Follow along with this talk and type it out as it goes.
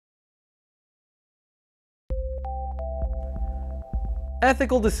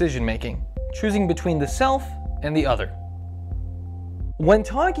Ethical decision-making, choosing between the self and the other. When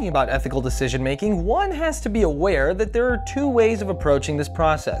talking about ethical decision-making, one has to be aware that there are two ways of approaching this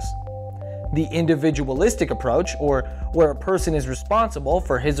process. The individualistic approach, or where a person is responsible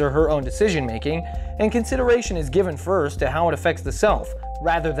for his or her own decision-making, and consideration is given first to how it affects the self,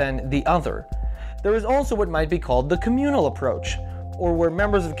 rather than the other. There is also what might be called the communal approach, or where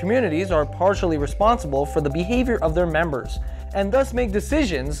members of communities are partially responsible for the behavior of their members, and thus make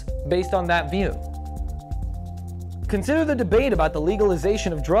decisions based on that view. Consider the debate about the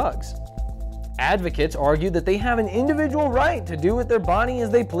legalization of drugs. Advocates argue that they have an individual right to do with their body as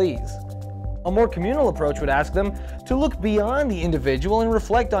they please. A more communal approach would ask them to look beyond the individual and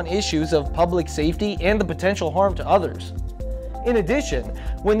reflect on issues of public safety and the potential harm to others. In addition,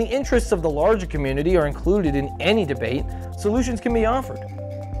 when the interests of the larger community are included in any debate, solutions can be offered.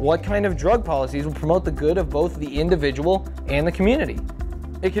 What kind of drug policies will promote the good of both the individual and the community?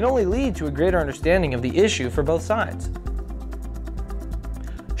 It can only lead to a greater understanding of the issue for both sides.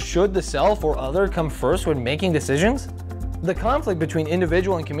 Should the self or other come first when making decisions? The conflict between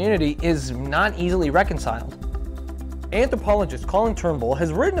individual and community is not easily reconciled. Anthropologist Colin Turnbull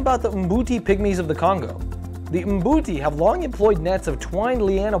has written about the Mbuti pygmies of the Congo. The Mbuti have long employed nets of twined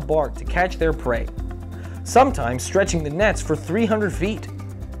liana bark to catch their prey, sometimes stretching the nets for 300 feet.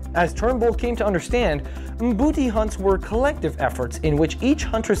 As Turnbull came to understand, Mbuti hunts were collective efforts in which each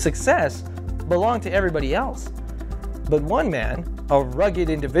hunter's success belonged to everybody else. But one man, a rugged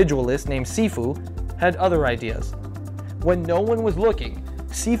individualist named Sifu, had other ideas. When no one was looking,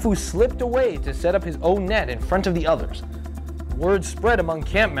 Sifu slipped away to set up his own net in front of the others. Word spread among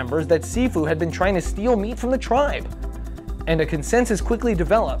camp members that Sifu had been trying to steal meat from the tribe, and a consensus quickly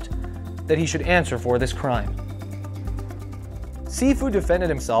developed that he should answer for this crime. Sifu defended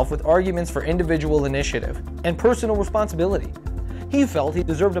himself with arguments for individual initiative and personal responsibility. He felt he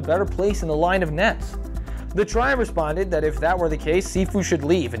deserved a better place in the line of nets. The tribe responded that if that were the case, Sifu should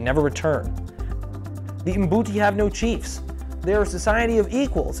leave and never return. The Mbuti have no chiefs. They are a society of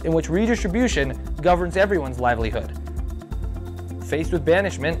equals in which redistribution governs everyone's livelihood. Faced with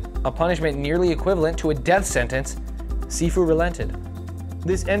banishment, a punishment nearly equivalent to a death sentence, Sifu relented.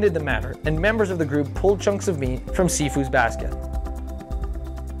 This ended the matter, and members of the group pulled chunks of meat from Sifu's basket.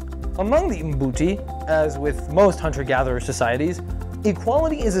 Among the Mbuti, as with most hunter-gatherer societies,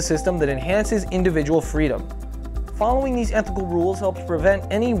 equality is a system that enhances individual freedom. Following these ethical rules helps prevent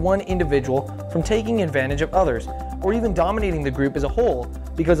any one individual from taking advantage of others, or even dominating the group as a whole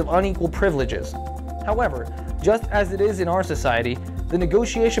because of unequal privileges. However, just as it is in our society, the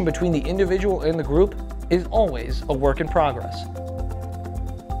negotiation between the individual and the group is always a work in progress.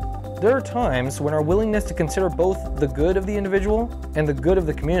 There are times when our willingness to consider both the good of the individual and the good of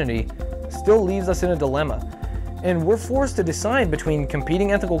the community still leaves us in a dilemma, and we're forced to decide between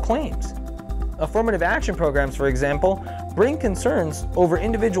competing ethical claims. Affirmative action programs, for example, bring concerns over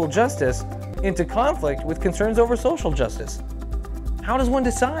individual justice into conflict with concerns over social justice. How does one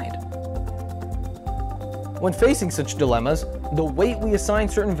decide? When facing such dilemmas, the weight we assign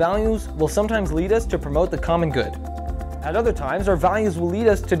certain values will sometimes lead us to promote the common good. At other times, our values will lead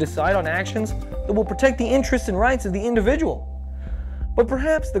us to decide on actions that will protect the interests and rights of the individual. But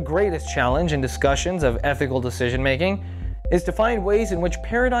perhaps the greatest challenge in discussions of ethical decision-making is to find ways in which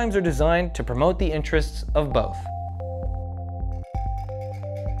paradigms are designed to promote the interests of both.